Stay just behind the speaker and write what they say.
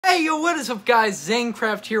Hey yo, what is up guys?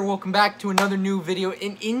 Zanecraft here. Welcome back to another new video.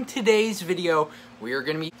 And in today's video, we are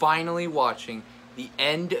going to be finally watching the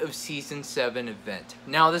end of Season 7 event.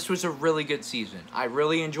 Now, this was a really good season. I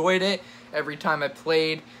really enjoyed it. Every time I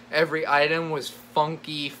played, every item was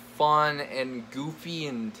funky, fun, and goofy,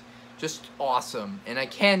 and just awesome. And I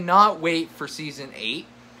cannot wait for Season 8.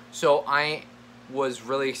 So I was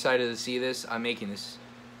really excited to see this. I'm making this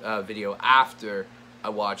video after I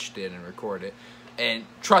watched it and recorded it. And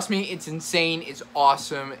trust me, it's insane, it's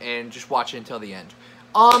awesome, and just watch it until the end.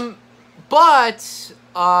 I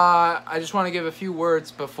just want to give a few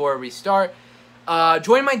words before we start.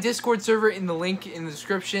 Join my Discord server in the link in the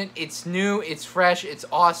description. It's new, it's fresh, it's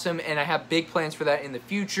awesome, and I have big plans for that in the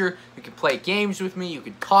future. You can play games with me, you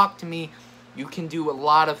can talk to me, you can do a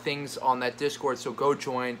lot of things on that Discord, so go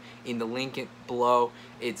join in the link below.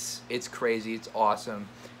 It's crazy, it's awesome,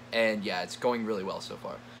 and yeah, it's going really well so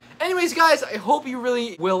far. Anyways, guys, I hope you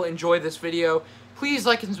really will enjoy this video. Please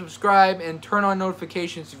like and subscribe and turn on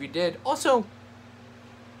notifications if you did. Also,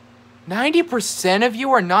 90% of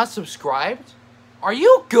you are not subscribed? Are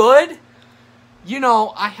you good? You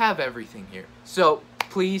know, I have everything here. So,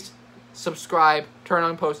 please subscribe, turn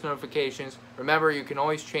on post notifications. Remember, you can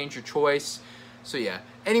always change your choice. So, yeah.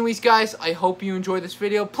 Anyways, guys, I hope you enjoyed this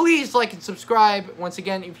video. Please like and subscribe once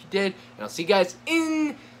again if you did. And I'll see you guys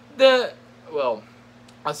in the... well...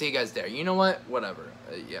 I'll see you guys there. You know what? Whatever.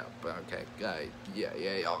 Yeah. Okay. Yeah.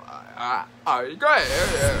 Alright, great.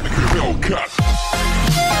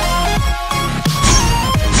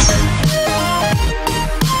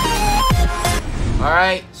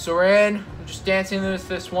 Alright, so we're in. I'm just dancing with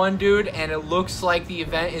this one dude, and it looks like the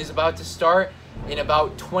event is about to start in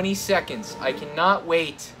about 20 seconds. I cannot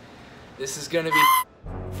wait. This is gonna be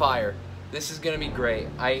fire. This is gonna be great.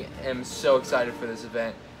 I am so excited for this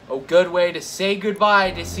event. A good way to say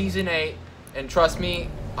goodbye to Season 8, and trust me,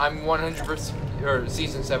 I'm 100%, or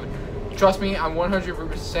Season 7, trust me, I'm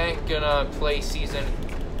 100% gonna play Season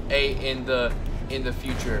 8 in the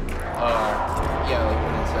future, yeah, like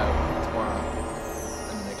when it's out tomorrow,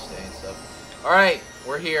 and the next day and stuff. Alright,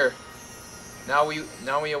 we're here. Now we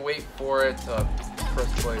await for it to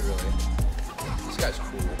press play, really. This guy's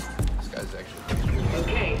cool. This guy's actually pretty cool.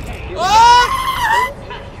 Okay. Ah!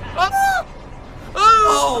 Ah!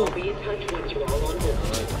 Oh! Be in touch once you're all on board.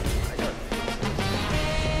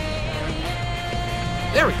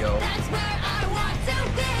 There we go.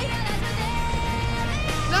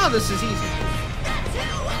 Now this is easy.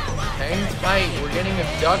 Hang tight. We're getting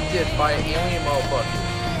abducted by alien motherfuckers.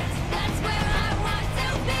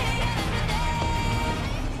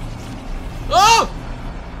 Oh!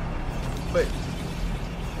 Wait.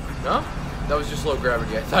 No? That was just low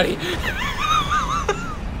gravity. I thought he...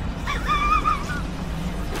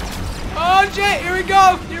 Oh shit, here we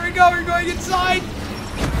go, we're going inside!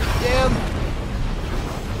 Damn.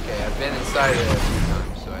 Okay, I've been inside it a few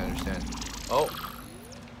times, so I understand. Oh.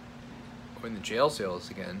 We're in the jail cells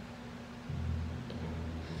again.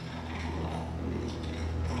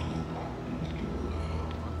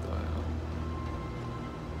 What the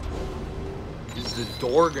hell? Is the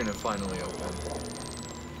door gonna finally open?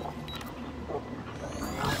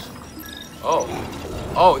 Oh.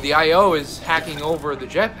 Oh, the I.O. is hacking over the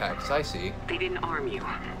jetpacks, I see. They didn't arm you,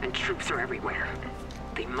 and troops are everywhere.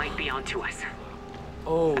 They might be onto us.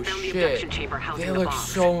 Oh, I found the shit. abduction chamber housing They the look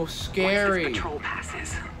bombs. so scary. Once this patrol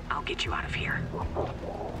passes, I'll get you out of here.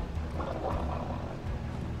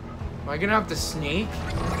 Am I gonna have to sneak?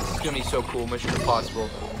 This is gonna be so cool. Mission Impossible.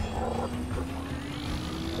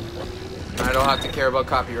 And I don't have to care about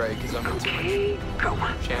copyright because I'm into Okay, go.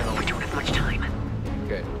 channel. We don't have much time.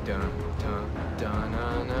 Okay.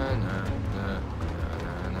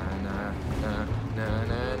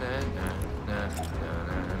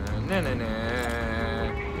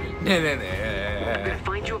 I'm gonna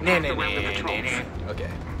find you a path around the patrols. Okay.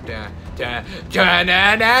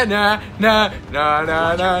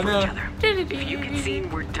 If you can see,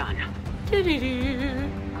 we're done.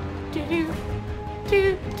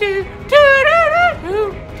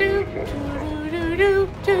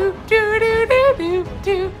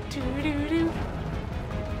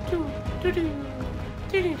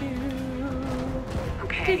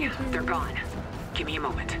 Okay, they're gone. Give me a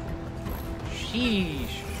moment.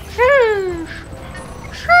 Sheesh.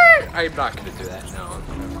 I'm not gonna do that. No,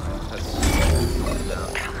 that's no.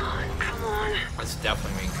 Come on. That's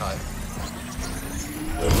definitely being cut.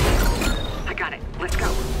 I got it. Let's go.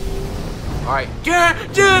 All right.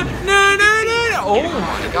 Oh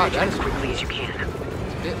my God, that is as quickly as you can.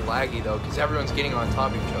 It's a bit laggy though, because everyone's getting on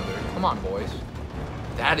top of each other. Come on, boys.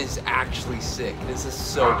 That is actually sick. This is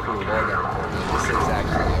so cool. Well done, Fortnite. This is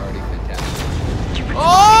actually already fantastic. You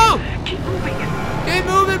Oh! Keep moving. Keep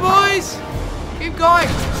moving, boys! Keep going!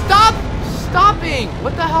 Stop! Stopping!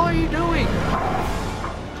 What the hell are you doing?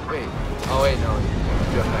 Wait. Oh, wait, no.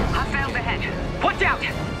 Hostiles ahead. Watch out!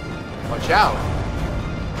 Watch out.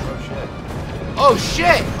 Oh, shit. Oh,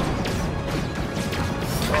 shit!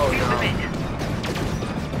 Oh, no.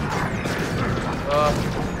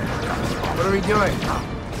 What are we doing?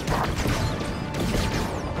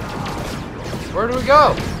 Where do we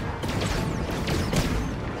go?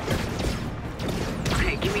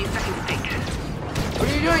 Okay, give me a second to think. What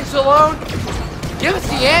are you doing, Stallone? Give us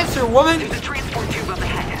the answer, woman! There's a transport tube up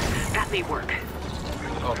ahead. That may work.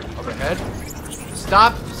 Oh, up ahead?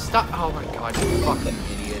 Stop! Stop! Oh my god, you fucking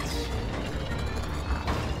idiots.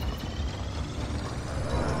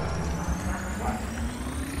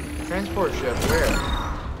 Transport ship, where?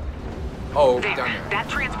 Oh, There. down there. That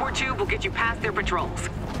transport tube will get you past their patrols.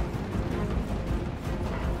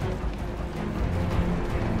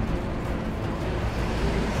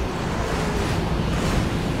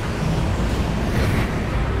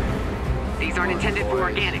 These aren't intended for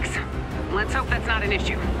organics. Let's hope that's not an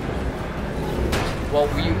issue. Well,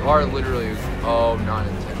 we are literally, not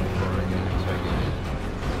intended for organics, I guess.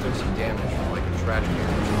 There's some damage from like a trash can.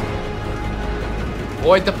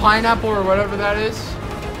 Avoid the pineapple or whatever that is.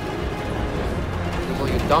 There's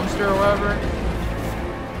like a dumpster or whatever.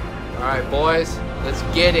 Alright, boys, let's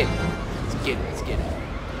get it. Let's get it, let's get it.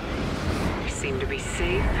 You seem to be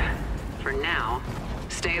safe. For now,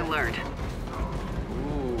 stay alert.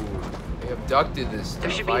 Ooh, they abducted this stuff.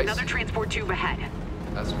 There should be another transport tube ahead.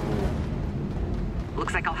 That's cool.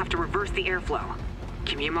 Looks like I'll have to reverse the airflow.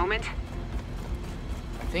 Give me a moment.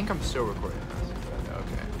 I think I'm still recording this.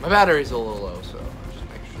 Okay. My battery's a little low, so I'll just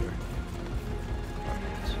make sure.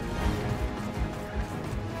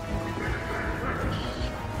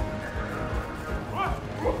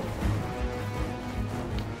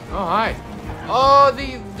 Oh, hi. Oh,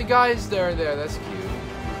 the guys there. That's cute.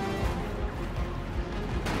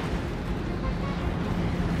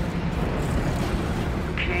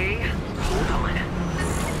 Okay, hold on.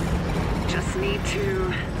 Just need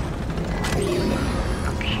to...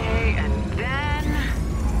 Okay, and then...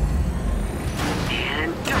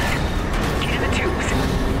 And done. Get in the tubes.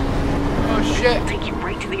 Oh, shit. Take you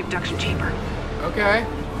right to the abduction chamber. Okay.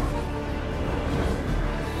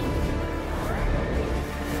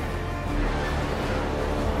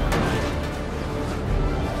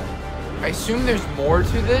 I assume there's more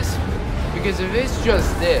to this, because if it's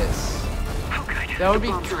just this, Oh, good. that would The be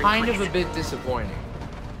bombs are in kind of a place. bit disappointing.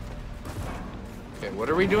 Okay, what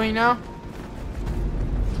are we doing now?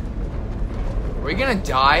 Are we gonna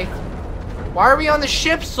die? Why are we on the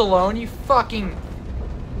ship, Stallone? You fucking...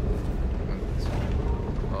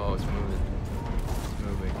 Oh, it's moving. It's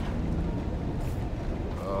moving.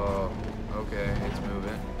 Oh, okay, it's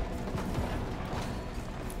moving.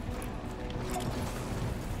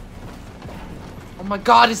 Oh my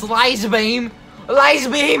god, it's Liza Beam! Liza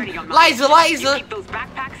Beam! Ready on the- Liza! You keep those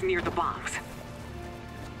backpacks near the bombs.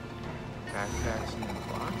 Backpacks in the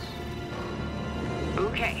box?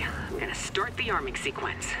 Okay, I'm gonna start the arming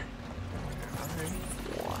sequence.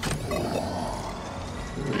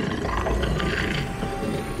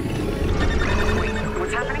 Wait,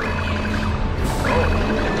 what's happening?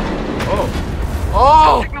 Oh!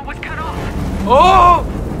 Oh! Signal was cut off. Oh!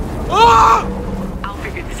 Oh! I'll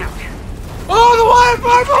figure this out. Oh, the water Stay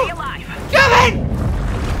purple! alive. Kevin!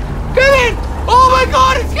 Kevin! Oh my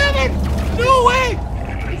god, it's Kevin! No way!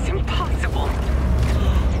 It's impossible.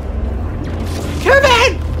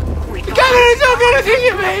 Kevin! We thought Kevin, it's so good to see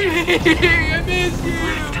you, baby! I miss you!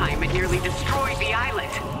 last time it nearly destroyed the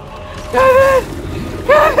island. Kevin!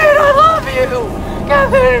 Kevin, I love you!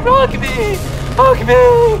 Kevin, hug me! Hug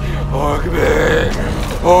me! Hug me!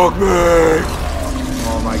 Hug me!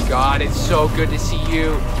 Oh my god, it's so good to see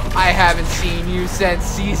you. I haven't seen you since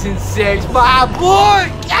season 6. My boy,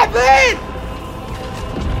 Kevin!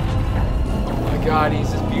 Oh my god,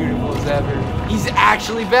 he's as beautiful as ever. He's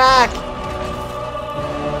actually back!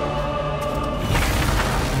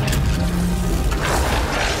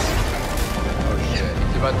 Oh shit,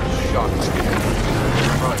 he's about to shock me.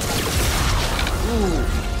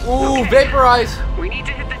 Ooh, Okay. vaporize! We need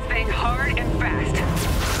to hit this thing hard and fast.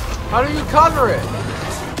 How do you cover it?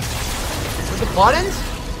 With the buttons?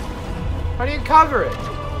 How do you cover it?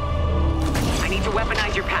 I need to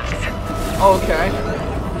weaponize your packs. Oh, okay.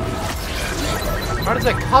 How does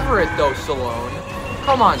that cover it though, Stallone?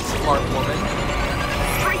 Come on, smart woman.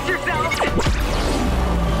 Brace yourselves.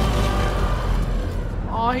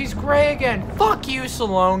 Oh, he's gray again. Fuck you,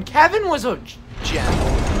 Stallone. Kevin was a gem.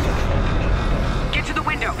 Get to the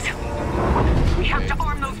windows. We have to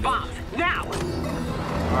arm those bombs now.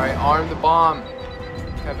 Alright, arm the bomb.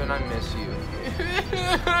 Kevin, I miss you.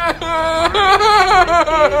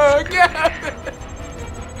 Kevin!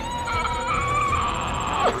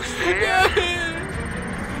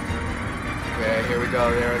 Okay, here we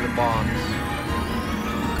go. There are the bombs.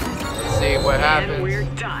 Let's see what happens. And we're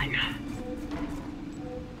done.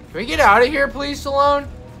 Can we get out of here, please, Stallone?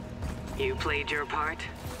 You played your part.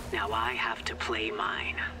 Now I have to play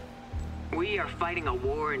mine. We are fighting a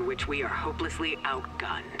war in which we are hopelessly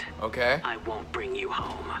outgunned. Okay. I won't bring you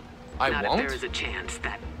home. I Not won't? if there is a chance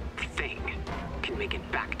that thing can make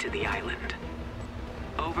it back to the island.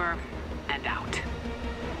 Over and out.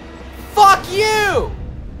 Fuck you!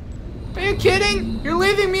 Are you kidding? You're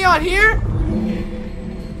leaving me out here?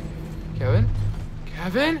 Kevin?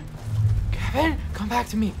 Kevin? Kevin? Come back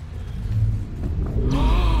to me.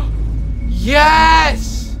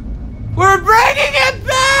 Yes! We're bringing it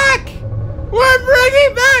back! We're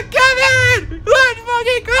bringing back Kevin! Let's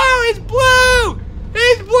fucking go! He's blue!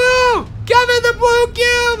 He's blue! Kevin the blue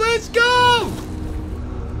cube! Let's go!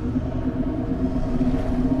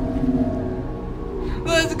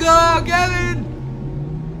 Let's go, Kevin!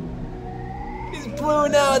 He's blue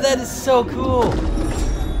now. That is so cool.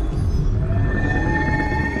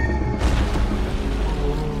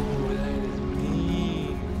 Oh, that is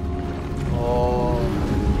mean. Oh,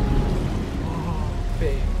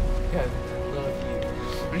 babe, Kevin, I love you.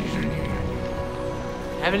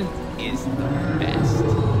 Kevin is the best.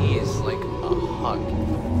 He is like a hug.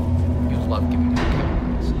 You love giving him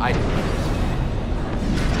Kevin. I do this.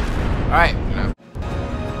 All right, no.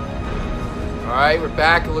 Alright, we're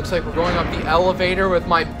back. It looks like we're going up the elevator with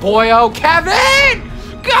my boyo, Kevin!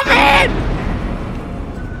 Come in!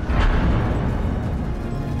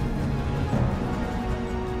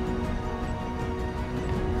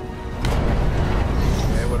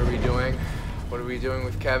 Okay, what are we doing? What are we doing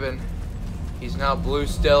with Kevin? He's now blue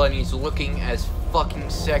still, and he's looking as fucking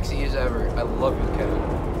sexy as ever. I love you, Kevin.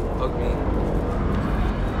 Hug me.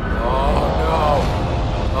 Oh, no.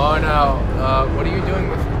 Oh, no. What are you doing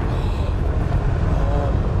with...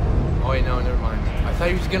 Oh wait, no, never mind. I thought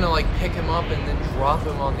he was gonna like pick him up and then drop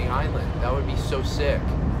him on the island. That would be so sick.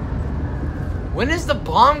 When is the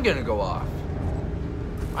bomb gonna go off?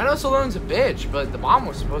 I know Stallone's a bitch, but the bomb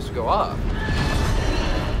was supposed to go off.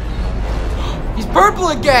 He's purple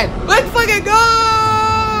again! Let's fucking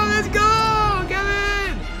go! Let's go!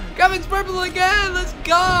 Kevin! Kevin's purple again! Let's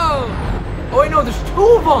go! Oh wait, no, there's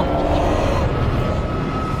two of them!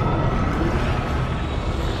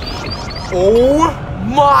 Oh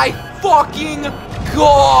my fucking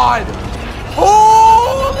god!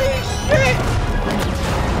 Holy shit!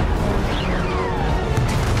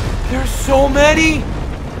 There's so many!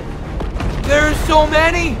 There's so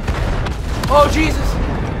many! Oh Jesus!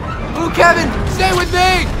 Oh Kevin, stay with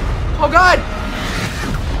me! Oh god!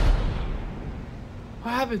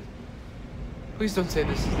 What happened? Please don't say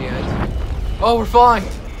this is the end. Oh, we're falling!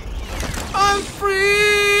 I'm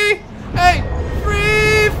free! Hey!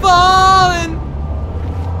 Free falling!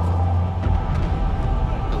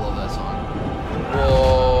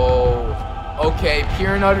 Whoa. Okay,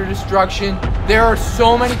 pure and utter destruction. There are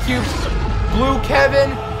so many cubes. Blue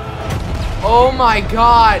Kevin. Oh my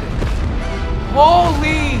god.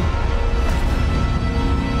 Holy.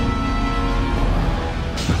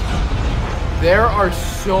 There are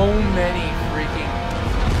so many freaking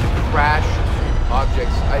crash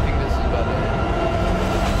objects. I think this is about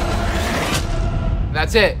it.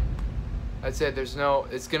 That's it. That's it. There's no...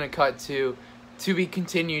 It's gonna cut to be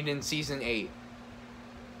continued in season 8.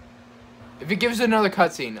 If it gives another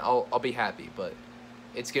cutscene, I'll be happy, but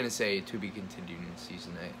it's gonna say to be continued in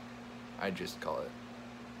season 8. I just call it.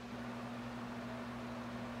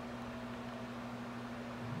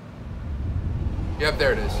 Yep,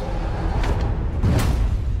 there it is.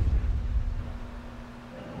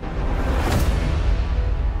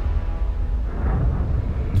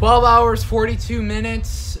 "12 hours, 42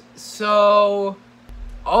 minutes. So,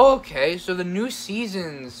 okay, so the new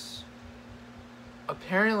seasons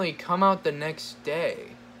apparently come out the next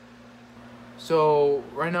day. So,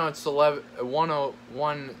 right now it's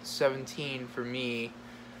 1:17 for me.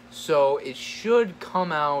 So, it should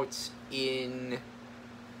come out in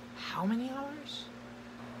how many hours?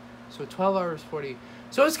 So, 12 hours, 40.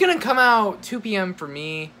 So, it's going to come out 2 p.m. for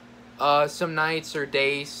me, some nights or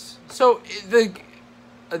days. So, the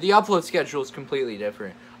upload schedule is completely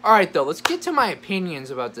different. Alright though, let's get to my opinions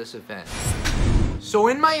about this event. So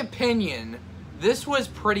in my opinion, this was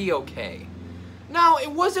pretty okay. Now,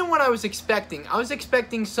 it wasn't what I was expecting. I was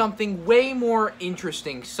expecting something way more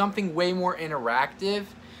interesting, something way more interactive.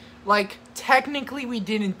 Like, technically we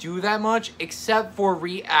didn't do that much except for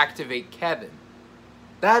reactivate Kevin.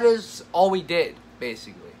 that is all we did,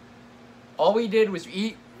 basically. All we did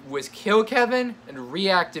was kill Kevin and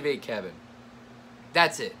reactivate Kevin.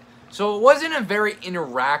 That's it. So it wasn't a very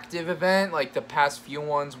interactive event like the past few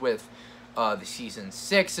ones with the Season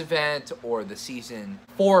 6 event or the Season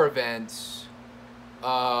 4 events.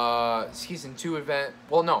 Season 2 event.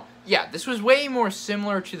 Well, no. Yeah, this was way more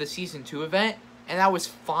similar to the Season 2 event, and that was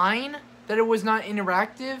fine that it was not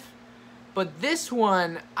interactive. But this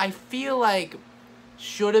one, I feel like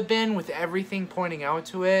should have been, with everything pointing out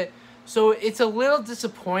to it. So it's a little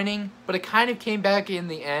disappointing, but it kind of came back in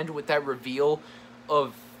the end with that reveal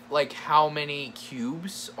of like how many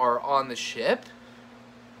cubes are on the ship.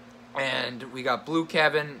 And we got blue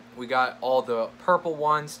Kevin, we got all the purple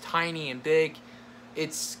ones, tiny and big.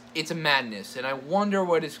 It's a madness, and I wonder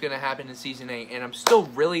what is going to happen in Season 8, and I'm still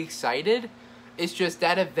really excited. It's just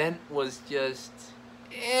that event was just,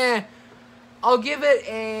 I'll give it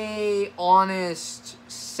a honest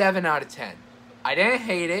 7 out of 10. I didn't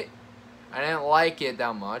hate it. I didn't like it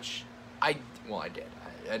that much. Well, I did.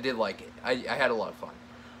 I did like it. I had a lot of fun.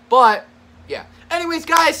 But, yeah. Anyways,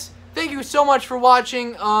 guys, thank you so much for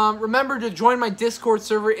watching. Remember to join my Discord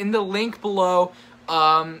server in the link below.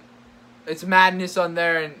 It's madness on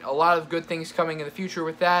there, and a lot of good things coming in the future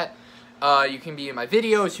with that. You can be in my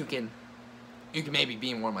videos. You can maybe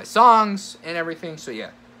be in one of my songs and everything. So,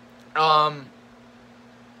 yeah.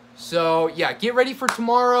 So, yeah, get ready for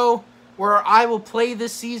tomorrow, where I will play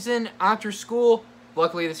this season after school.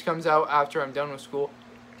 Luckily, this comes out after I'm done with school.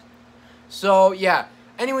 So, yeah.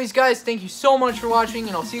 Anyways, guys, thank you so much for watching,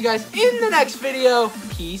 and I'll see you guys in the next video.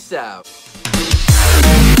 Peace out.